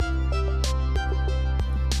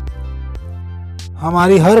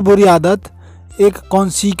हमारी हर बुरी आदत एक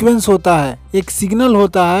कॉन्सीक्वेंस होता है, एक सिग्नल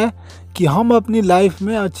होता है कि हम अपनी लाइफ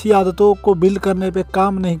में अच्छी आदतों को बिल्ड करने पे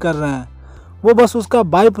काम नहीं कर रहे हैं। वो बस उसका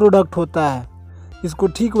बाय प्रोडक्ट होता है। इसको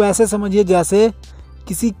ठीक वैसे समझिए जैसे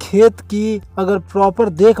किसी खेत की अगर प्रॉपर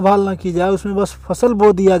देखभाल ना की जाए, उसमें बस फसल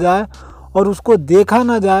बो दिया जाए और उसको देखा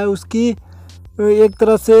ना जाए, उसकी एक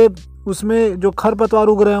तरह से उसमें जो खरपतवार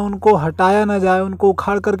उग रहे हैं उनको हटाया ना जाए, उनको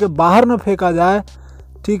उखाड़ करके बाहर ना फेंका जाए,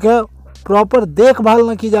 ठीक है, प्रॉपर देखभाल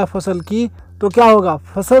ना की जाए फसल की, तो क्या होगा,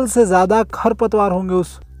 फसल से ज़्यादा खरपतवार होंगे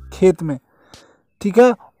उस खेत में, ठीक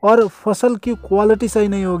है, और फसल की क्वालिटी सही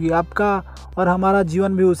नहीं होगी। आपका और हमारा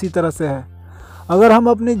जीवन भी उसी तरह से है। अगर हम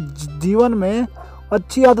अपने जीवन में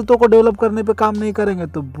अच्छी आदतों को डेवलप करने पे काम नहीं करेंगे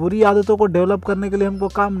तो बुरी आदतों को डेवलप करने के लिए हमको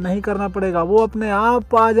काम नहीं करना पड़ेगा, वो अपने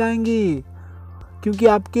आप आ जाएंगी। क्योंकि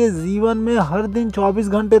आपके जीवन में हर दिन 24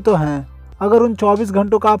 घंटे तो हैं। अगर उन 24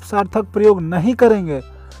 घंटों का आप सार्थक प्रयोग नहीं करेंगे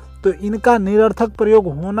तो इनका निरर्थक प्रयोग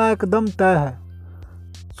होना एकदम तय है।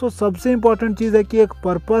 सो सबसे इम्पॉर्टेंट चीज़ है कि एक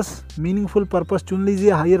पर्पस, मीनिंगफुल पर्पस चुन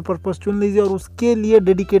लीजिए, हायर पर्पस चुन लीजिए और उसके लिए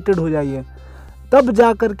डेडिकेटेड हो जाइए। तब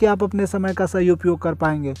जा कर के आप अपने समय का सही उपयोग कर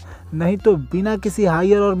पाएंगे। नहीं तो बिना किसी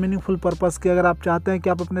हायर और मीनिंगफुल पर्पस के अगर आप चाहते हैं कि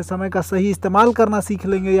आप अपने समय का सही इस्तेमाल करना सीख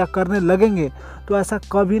लेंगे या करने लगेंगे तो ऐसा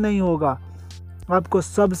कभी नहीं होगा। आपको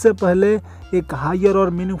सबसे पहले एक हायर और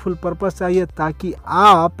मीनिंगफुल पर्पस चाहिए ताकि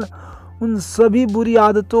आप उन सभी बुरी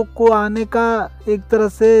आदतों को आने का एक तरह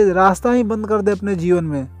से रास्ता ही बंद कर दे अपने जीवन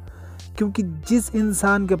में। क्योंकि जिस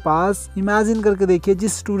इंसान के पास, इमेजिन करके देखिए,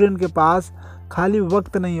 जिस स्टूडेंट के पास खाली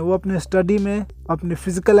वक्त नहीं है, वो अपने स्टडी में, अपने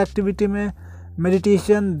फिजिकल एक्टिविटी में,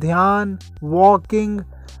 मेडिटेशन, ध्यान, वॉकिंग,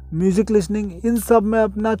 म्यूज़िक लिसनिंग, इन सब में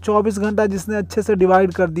अपना 24 घंटा जिसने अच्छे से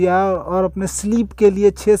डिवाइड कर दिया है और अपने स्लीप के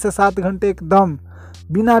लिए 6 से 7 घंटे एकदम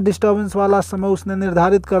बिना डिस्टर्बेंस वाला समय उसने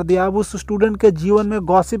निर्धारित कर दिया। अब उस स्टूडेंट के जीवन में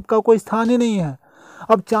गॉसिप का कोई स्थान ही नहीं है।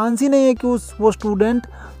 अब चांस ही नहीं है कि वो स्टूडेंट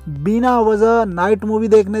बिना वजह नाइट मूवी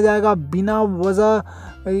देखने जाएगा, बिना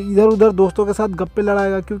वजह इधर उधर दोस्तों के साथ गप्पे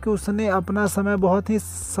लड़ाएगा, क्योंकि उसने अपना समय बहुत ही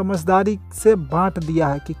समझदारी से बांट दिया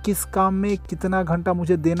है कि किस काम में कितना घंटा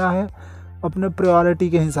मुझे देना है, अपने प्रायोरिटी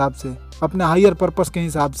के हिसाब से, अपने हायर पर्पस के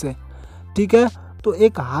हिसाब से, ठीक है। तो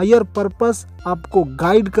एक हायर पर्पस आपको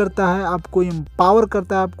गाइड करता है, आपको एम्पावर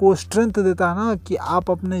करता है, आपको स्ट्रेंथ देता है ना कि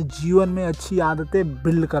आप अपने जीवन में अच्छी आदतें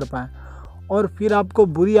बिल्ड कर पाएँ और फिर आपको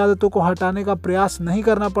बुरी आदतों को हटाने का प्रयास नहीं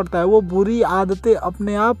करना पड़ता है। वो बुरी आदतें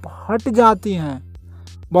अपने आप हट जाती हैं।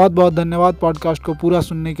 बहुत बहुत धन्यवाद पॉडकास्ट को पूरा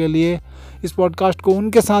सुनने के लिए। इस पॉडकास्ट को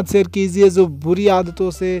उनके साथ शेयर कीजिए जो बुरी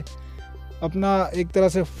आदतों से अपना एक तरह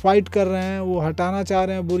से फाइट कर रहे हैं, वो हटाना चाह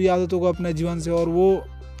रहे हैं बुरी आदतों को अपने जीवन से और वो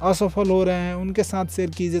असफल हो रहे हैं। उनके साथ शेयर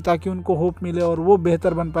कीजिए ताकि उनको होप मिले और वो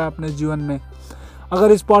बेहतर बन पाए अपने जीवन में।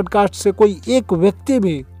 अगर इस पॉडकास्ट से कोई एक व्यक्ति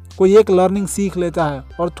भी कोई एक लर्निंग सीख लेता है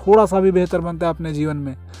और थोड़ा सा भी बेहतर बनता है अपने जीवन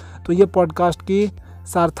में, तो ये पॉडकास्ट की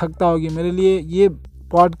सार्थकता होगी। मेरे लिए ये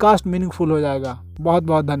पॉडकास्ट मीनिंगफुल हो जाएगा। बहुत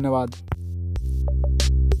बहुत धन्यवाद।